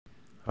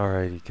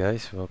Alrighty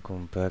guys,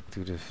 welcome back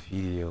to the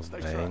video, Stay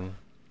man.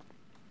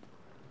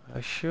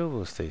 I sure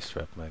will stay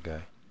strapped, my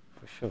guy.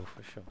 For sure,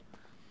 for sure.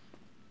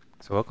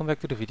 So welcome back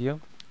to the video.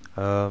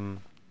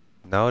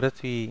 Now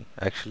that we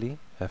actually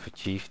have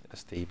achieved a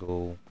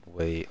stable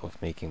way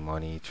of making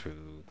money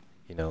through,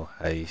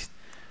 heist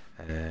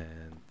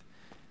and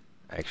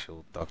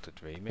actual Dr.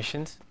 Dre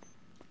missions,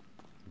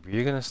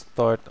 we're gonna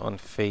start on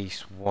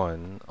phase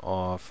 1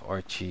 of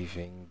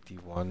achieving the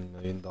 $1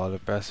 million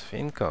passive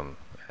income.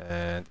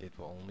 And it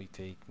will only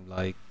take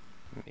like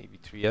maybe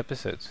 3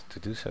 episodes to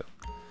do so.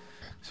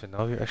 So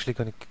now we're actually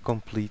going to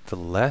complete the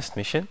last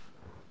mission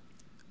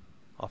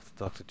of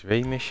the Dr.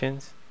 Dre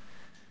missions.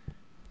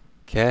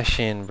 Cash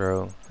in,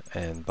 bro,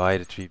 and buy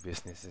the 3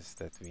 businesses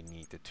that we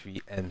need, the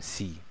 3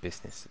 MC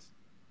businesses.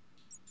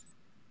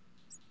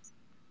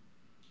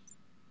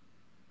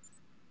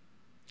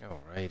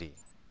 Alrighty.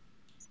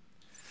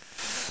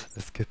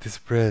 Let's get this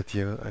bread,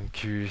 yo. I'm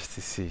curious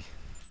to see.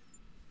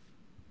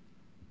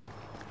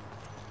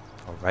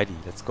 Alrighty,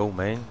 let's go,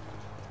 man.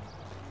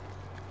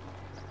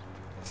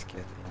 Let's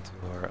get into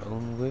our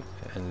own whip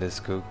and let's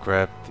go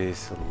grab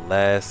this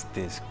last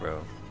disc,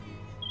 bro.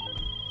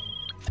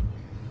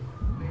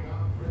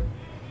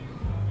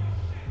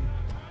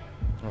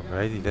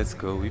 Alrighty, let's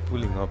go. We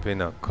pulling up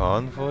in a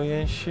convoy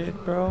and shit,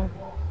 bro.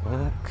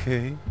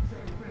 Okay.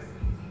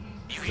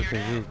 Looking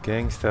real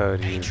gangsta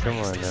out here. Come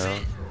on now.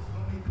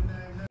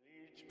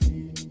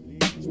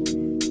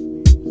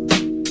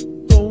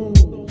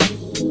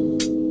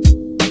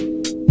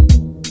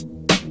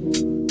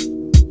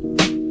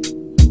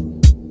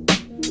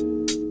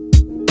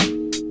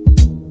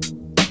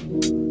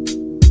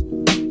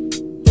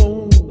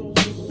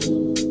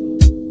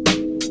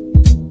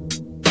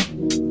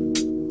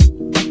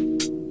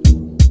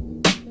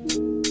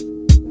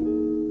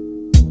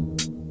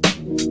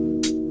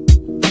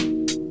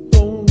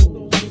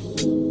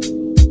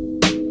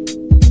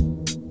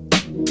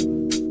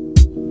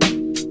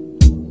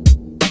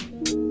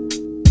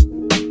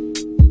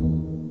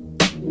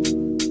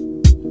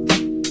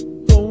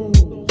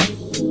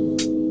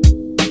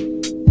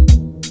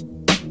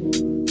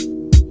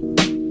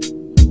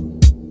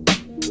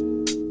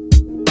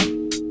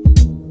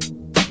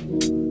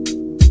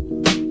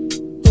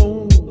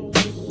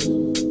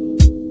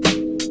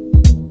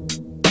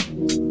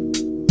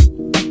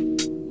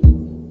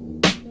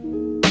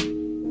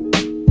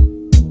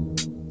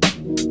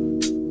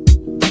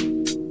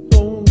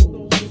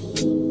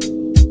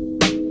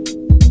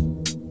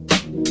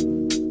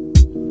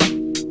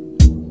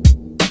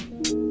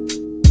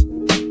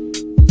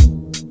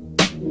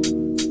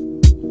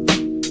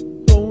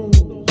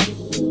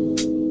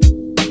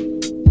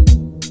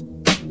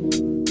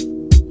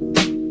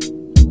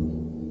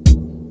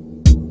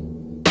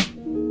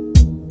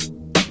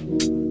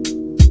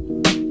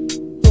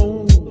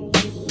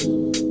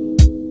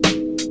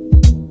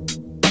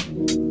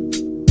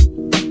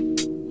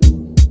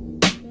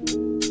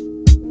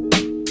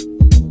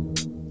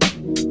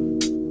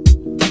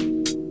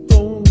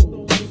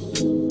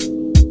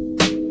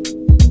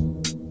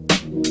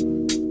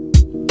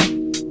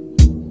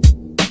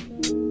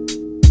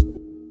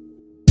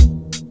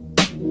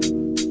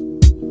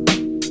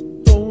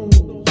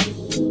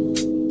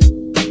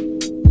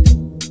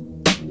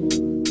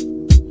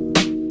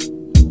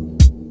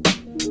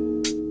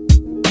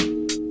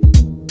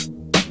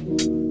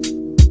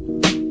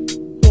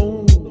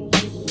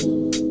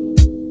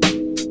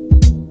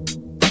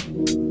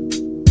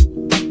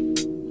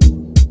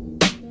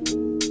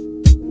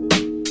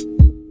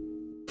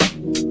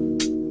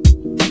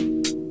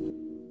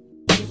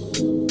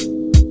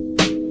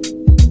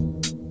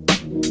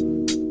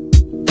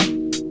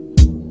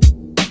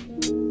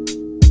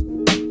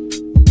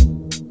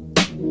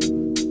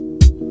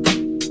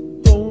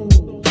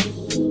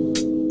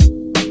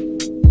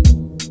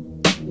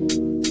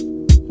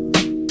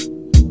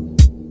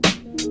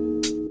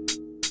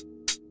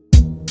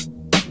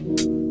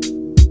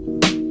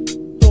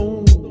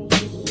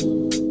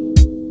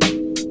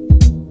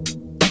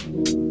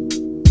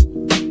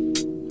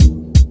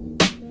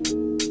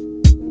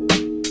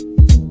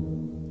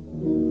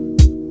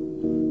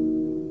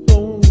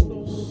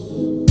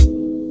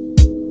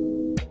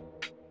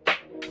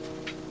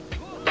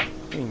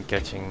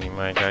 Catching me,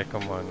 my guy.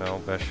 Come on now,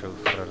 best show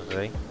for the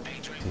day.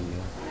 See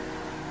ya.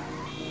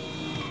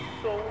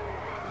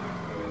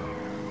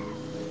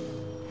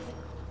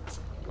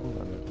 Come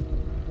on.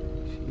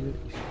 See you.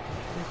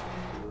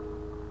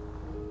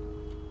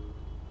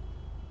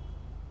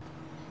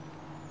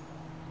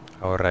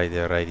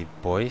 Alrighty,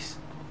 boys.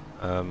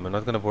 I'm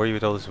not gonna bore you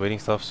with all this waiting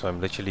stuff, so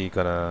I'm literally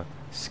gonna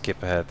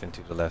skip ahead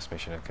into the last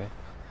mission, okay?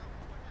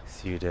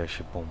 See you there,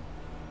 shaboom.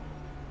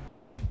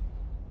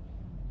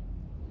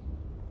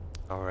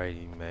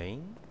 Alrighty,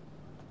 man.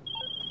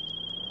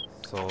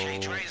 So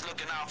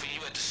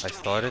I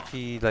started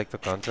the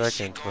contract,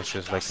 and it was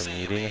just like a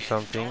meeting or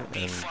something,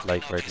 and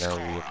like right now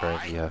we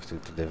apparently have to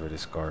deliver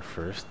this car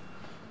first,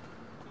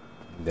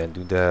 and then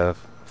do the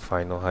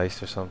final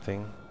heist or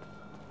something.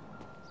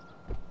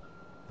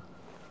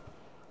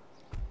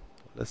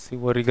 Let's see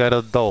what he got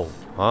a doll,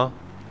 huh?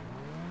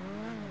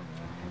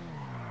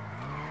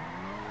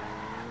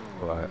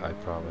 Well, I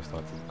promise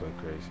not to go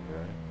crazy,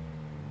 right?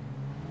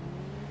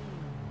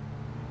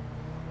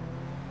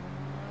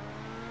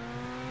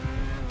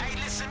 Hey,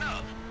 listen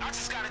up. I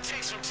just got a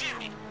text from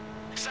Jimmy.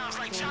 Sounds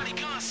like Johnny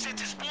Gunn sent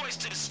his boys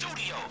to the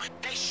studio.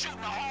 They shooting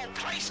the whole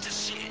place to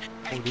shit.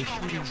 Hey, Oh, they get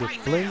over shooting there the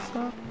right place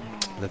now. up?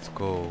 Let's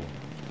go.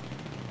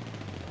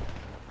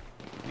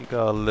 We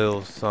got a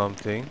little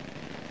something.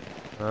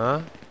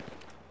 Huh?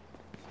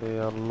 Say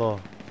hello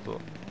to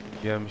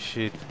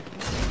Jamshid.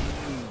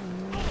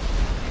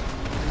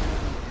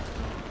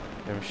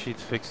 Jamshid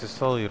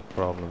fixes all your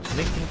problems.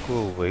 Make them go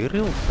away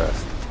real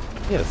fast.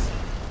 Yes.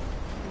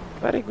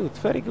 Very good,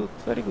 very good,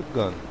 very good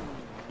gun.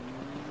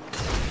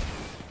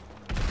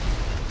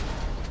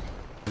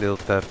 Little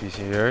tappies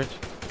here.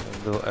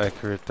 Little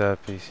accurate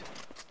tappies.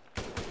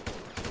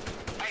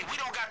 Hey, we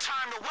don't got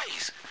time to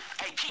waste.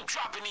 Hey, keep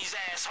dropping these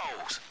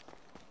assholes.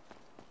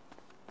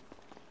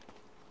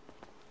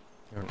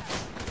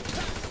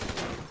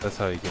 That's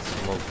how you get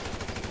smoked.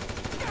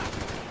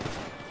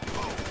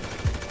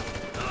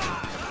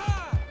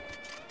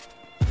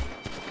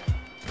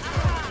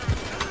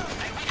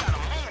 Hey, we gotta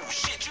move.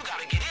 Shit, you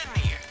gotta get in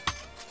there.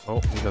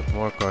 Oh, we got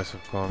more cars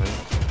coming.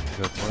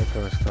 We got more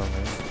cars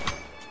coming.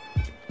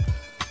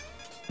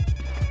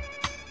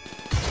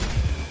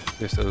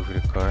 Just over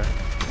the car.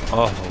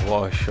 Oh,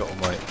 wow, shot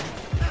mate.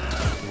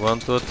 You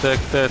want to attack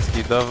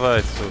Tetsky?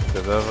 Давай,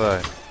 сука,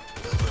 давай.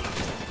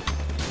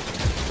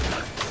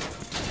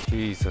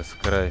 Jesus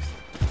Christ.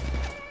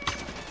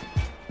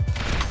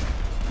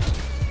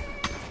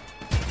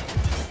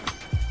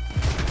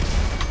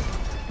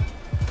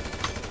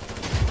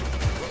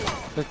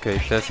 Okay,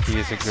 Tetsky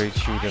is a great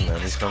shooter, man.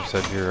 He's from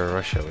Siberia,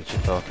 Russia. What you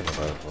talking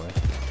about, boy?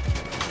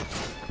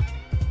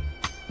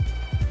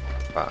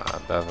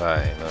 Ah,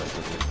 давай, no, it's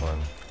a good one.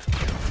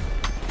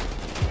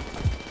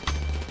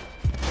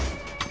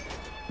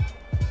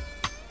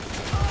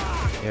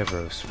 Yeah,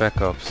 bro,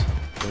 Spec Ops.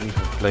 Don't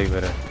even play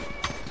with it.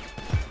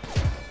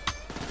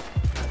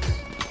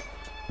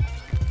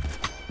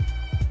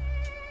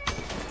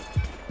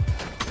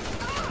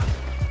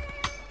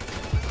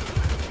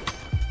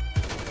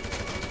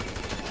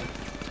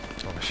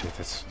 Oh shit,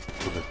 that's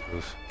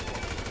bulletproof.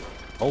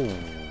 Oh,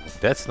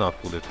 that's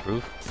not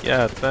bulletproof.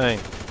 Yeah,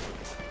 thanks.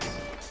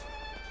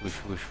 Whoosh,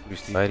 whoosh,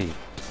 whoosh. Alrighty,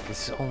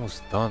 this is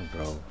almost done,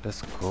 bro.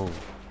 Let's go.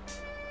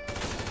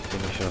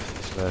 Finish off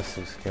these last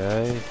two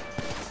guys.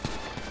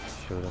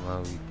 Show them how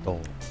we go.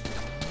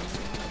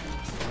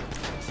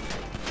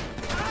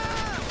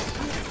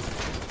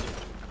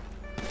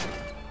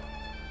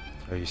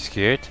 Are you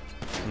scared?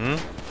 Hmm?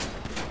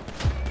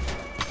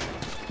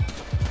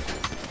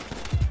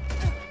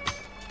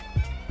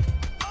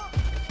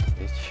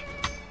 Bitch.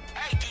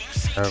 Hey, do you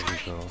see There Trey?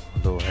 we go. A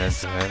little hand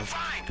to hand.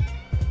 Find him.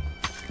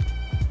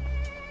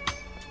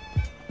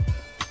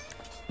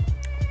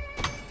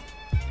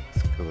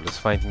 Let's go. Let's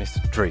find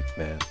Mr. Drake,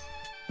 man.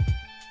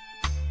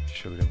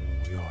 Show them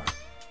who we are.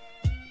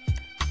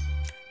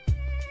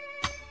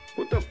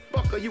 What the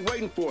fuck are you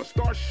waiting for?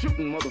 Start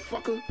shooting,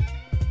 motherfucker.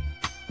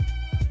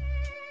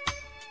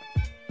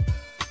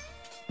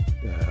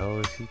 The hell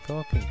is he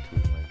talking to,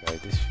 my guy?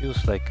 This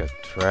feels like a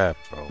trap,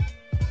 bro.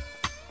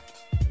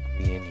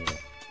 Me in here.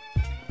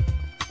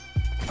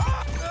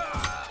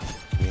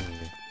 Me in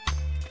here.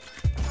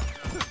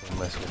 Don't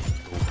mess with the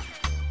door.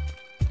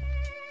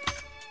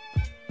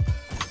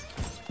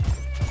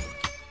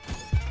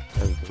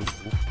 There we go.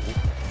 Oof, oof,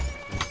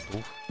 oof,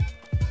 oof.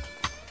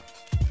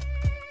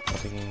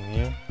 Nothing in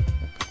here.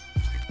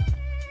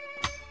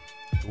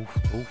 Okay. Oof,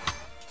 oof.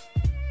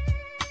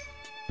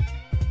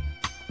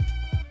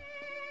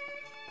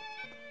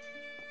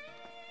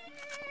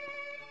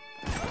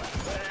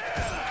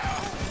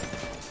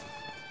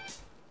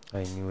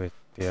 I knew it.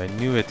 Yeah, I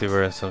knew it. They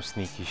were on some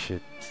sneaky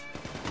shit.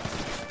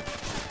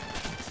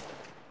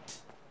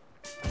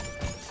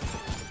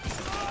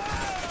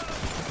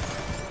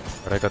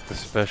 But I got the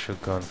special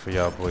gun for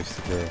y'all boys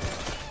today.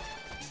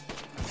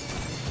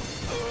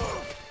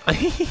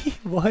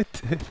 What?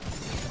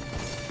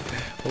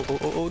 Oh, oh,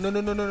 oh, oh, no,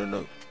 no, no, no, no,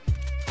 no.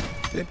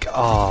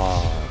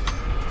 Ah.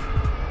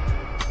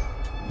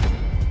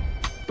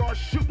 Start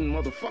shooting,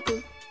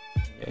 motherfucker.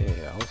 Yeah, yeah,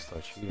 yeah. I'll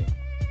start shooting.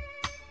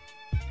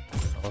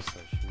 I'll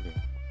start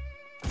shooting.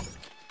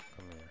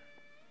 Come here.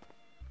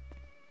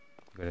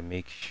 I'm gonna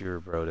make sure,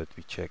 bro, that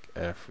we check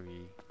every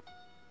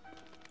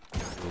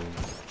room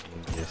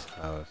in this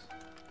house.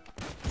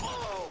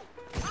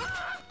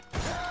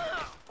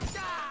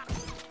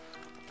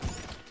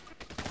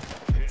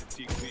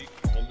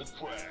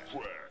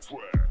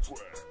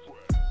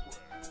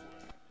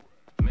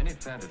 Many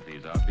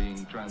fantasies are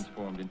being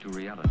transformed into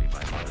reality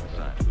by modern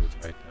science. Do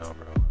it right now,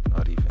 bro.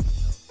 Not even.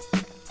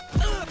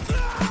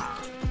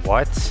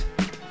 What?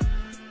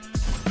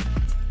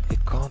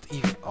 It can't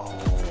even.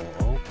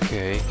 Oh,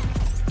 okay.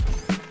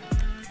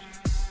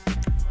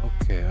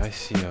 Okay, I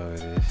see how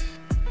it is.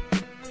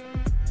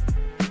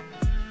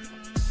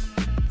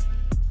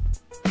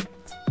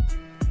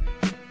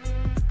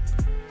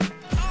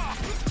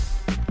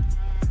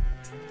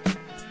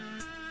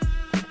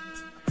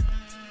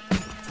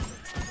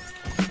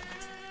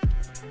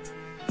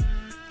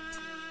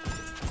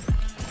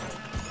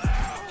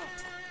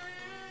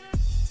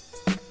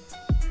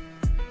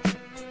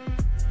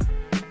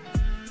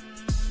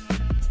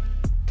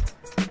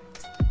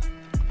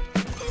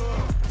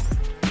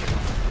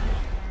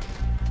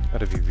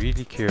 Gotta be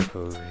really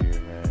careful over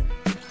here, man.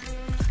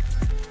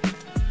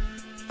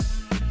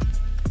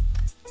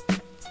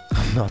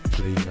 I'm not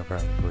playing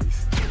around,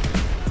 boys. I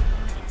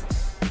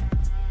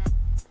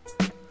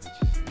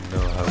just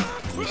know how.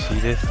 You see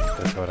this?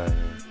 That's what I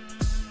mean.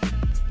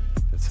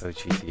 That's how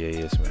GTA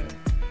is, man.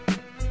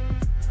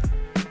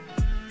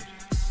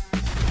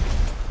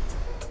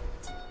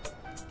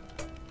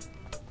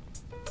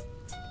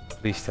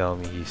 Please tell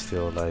me he's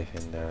still alive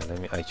in there.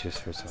 I just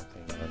heard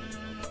something. Let me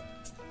know.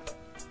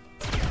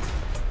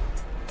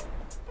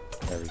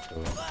 There we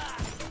go.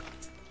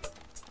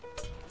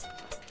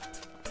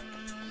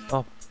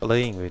 Stop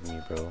playing with me,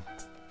 bro.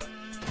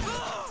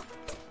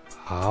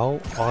 How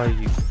are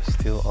you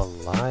still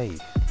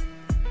alive?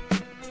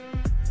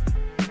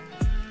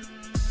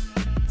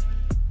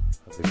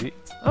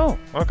 Oh,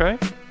 okay.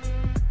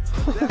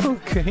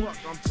 Okay.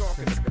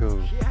 Let's go.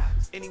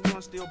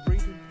 Anyone still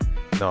breathing?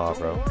 Nah,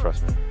 bro,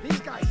 trust me. These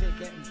guys ain't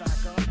getting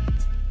back up.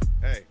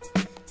 Hey,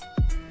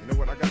 you know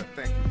what? I gotta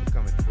thank you for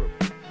coming through.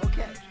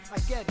 Okay, I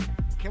get it.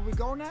 Can we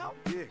go now?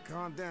 Yeah,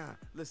 calm down.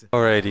 Listen.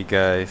 Alrighty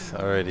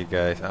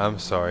guys, I'm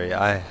sorry.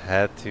 I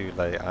had to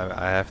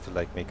I have to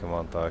make a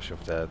montage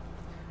of that.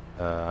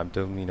 I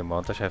don't mean a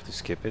montage, I have to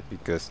skip it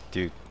because,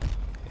 dude,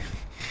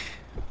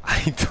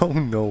 I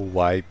don't know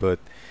why, but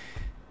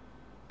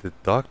the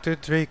Dr.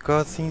 Dre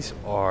cutscenes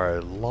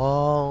are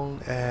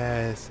long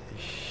as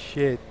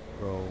shit,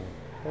 bro.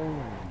 Holy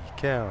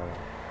cow.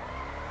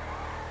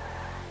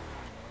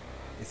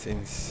 It's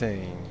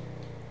insane.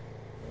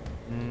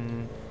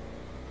 I'm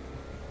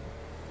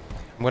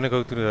gonna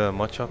go to the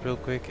mod shop real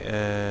quick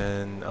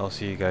and I'll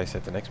see you guys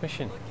at the next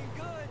mission.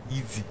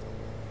 Easy.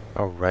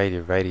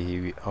 Alrighty,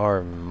 here we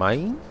are,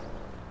 mine.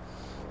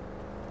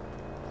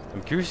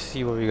 I'm curious to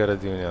see what we gotta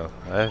do now.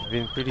 I've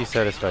been pretty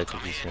satisfied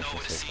with these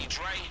missions so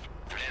far.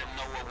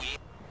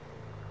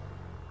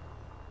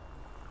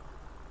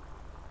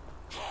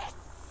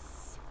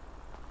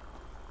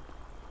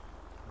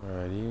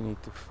 Alright, you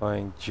need to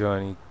find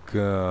Johnny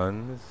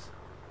Guns.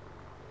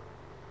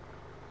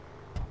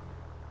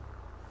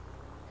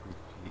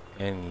 Could be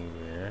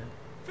anywhere.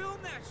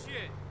 Film that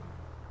shit.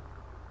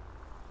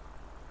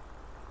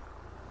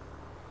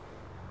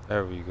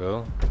 There we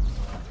go.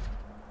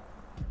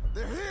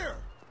 They're here!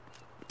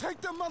 Take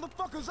them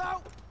motherfuckers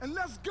out and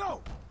let's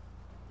go!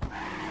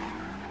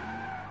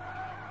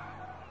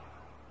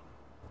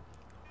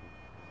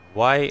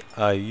 Why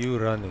are you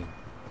running?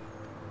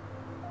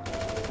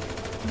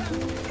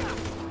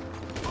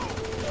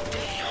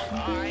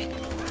 Alright,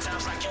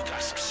 sounds like you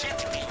got some shit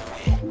to deal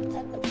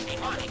with. Hey,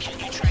 Monty, can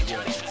you track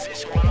Johnny's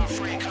position while our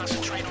friend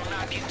concentrate on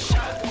not getting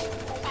shot?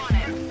 On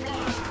it.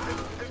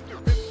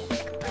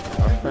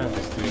 Our friend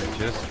is doing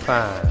just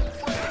fine.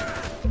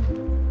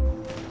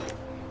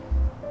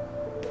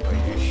 Are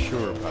you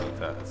sure about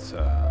that,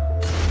 sir?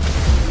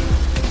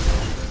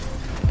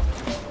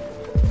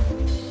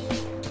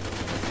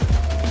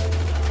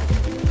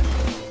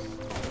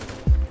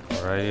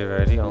 Alrighty,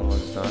 ready,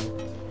 almost done.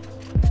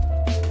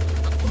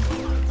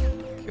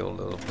 Kill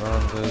little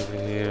bronze over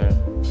here.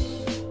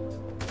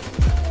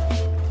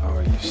 How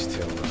are you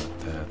still not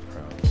dead,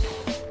 bro?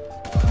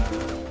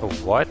 Oh,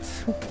 what?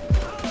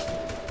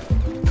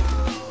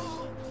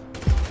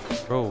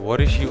 Bro, what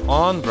is you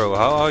on, bro?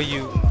 How are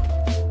you?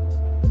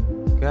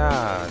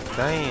 God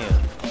damn.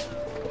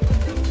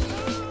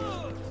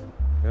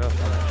 Get off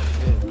my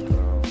shit,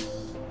 bro.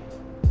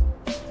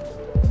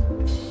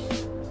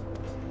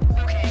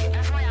 Okay,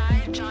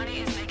 FYI, Johnny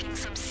is making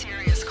some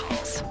serious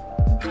calls.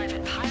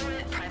 Private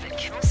pilot, private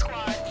kill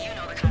squad, you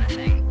know the kind of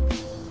thing.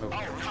 Oh,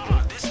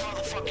 nah, this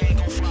motherfucker ain't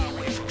gonna fly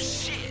away from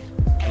shit.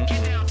 And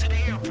get down to the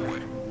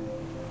airport.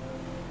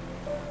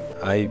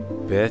 I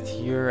bet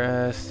your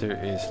ass there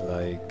is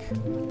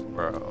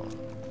bro,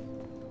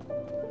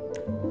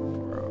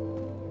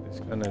 there's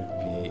gonna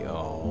be a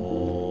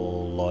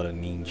whole lot of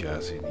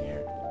ninjas in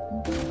here.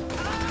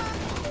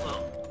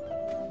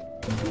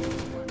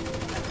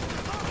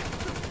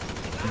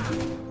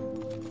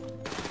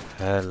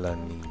 Hella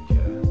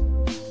ninja.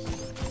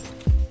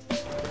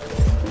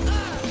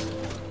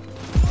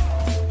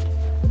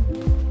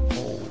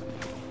 Oh,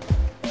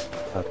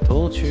 I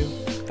told you,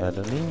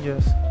 hella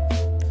ninjas.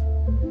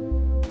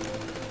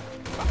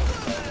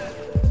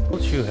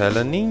 You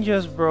hella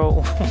ninjas,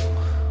 bro.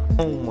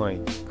 Oh my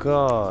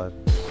god.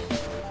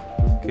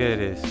 Look at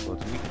this. What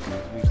we do.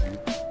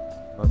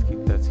 Not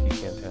keep that ski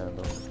can't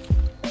handle.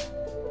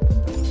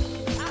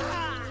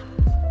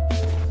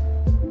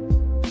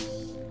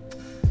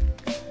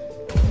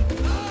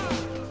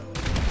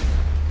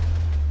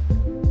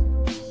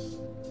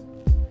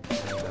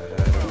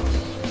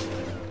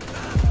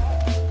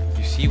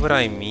 You see what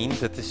I mean?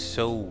 That is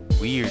so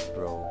weird,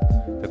 bro.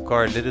 The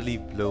car literally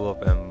blew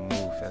up and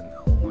moved and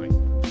oh my.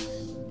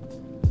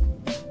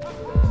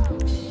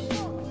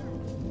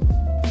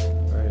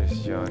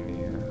 Johnny,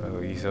 oh,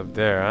 he's up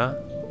there, huh?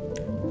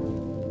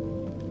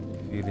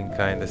 Feeling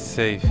kinda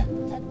safe.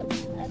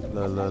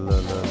 Look.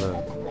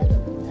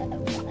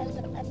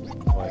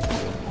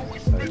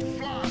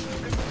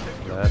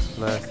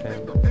 Blast him.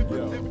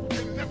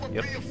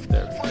 Yep,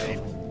 there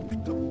we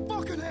go.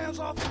 hands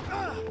off.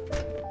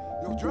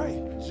 Yo,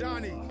 Dre.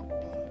 Johnny,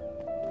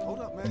 Hold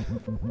up, man.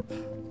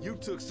 you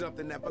took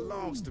something that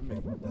belongs to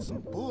me. That's some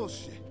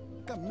bullshit.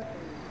 Got me.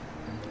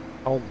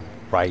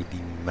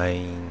 Alrighty,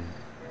 man.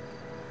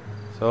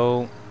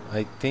 So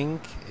I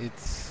think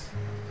it's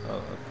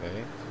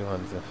okay,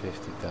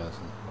 250,000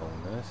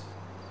 bonus.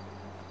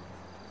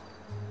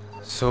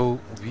 So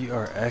we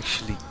are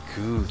actually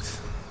good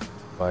to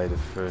buy the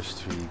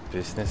first 3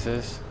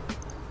 businesses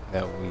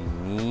that we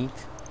need.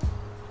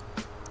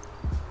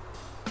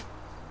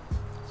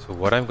 So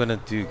what I'm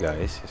gonna do,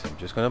 guys, is I'm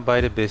just gonna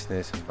buy the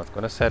business. I'm not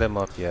gonna set them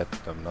up yet.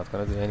 I'm not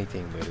gonna do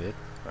anything with it,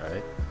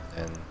 right?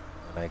 And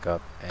when I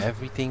got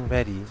everything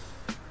ready,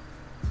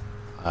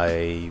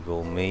 I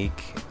will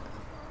make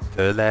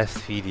the last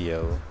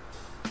video,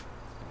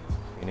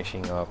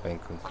 finishing up and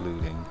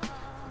concluding.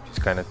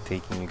 Just kind of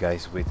taking you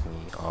guys with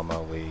me on my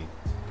way.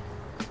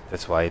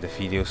 That's why the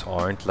videos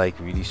aren't like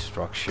really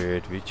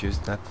structured. We're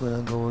just not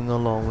going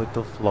along with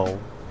the flow.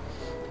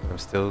 I'm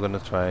still gonna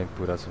try and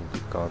put out some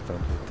good content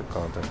with the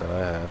content that I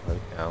have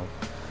right now.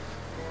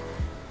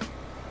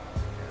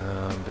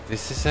 But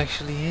this is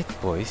actually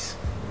it, boys.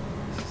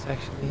 This is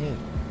actually it.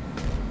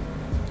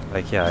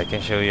 Like, yeah, I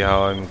can show you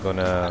how I'm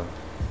gonna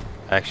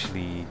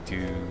actually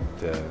do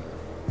the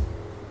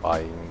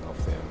buying of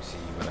the MC,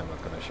 but I'm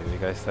not gonna show you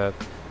guys that.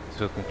 This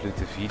will conclude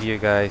the video,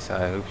 guys.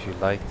 I hope you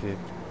liked it.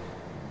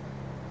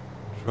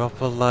 Drop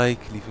a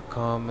like, leave a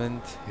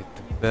comment, hit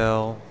the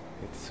bell,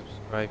 hit the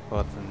subscribe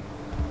button.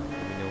 Let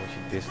me know what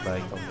you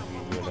disliked on the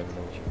video, let me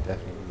know what you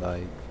definitely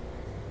like,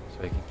 so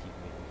I can keep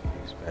making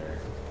videos better.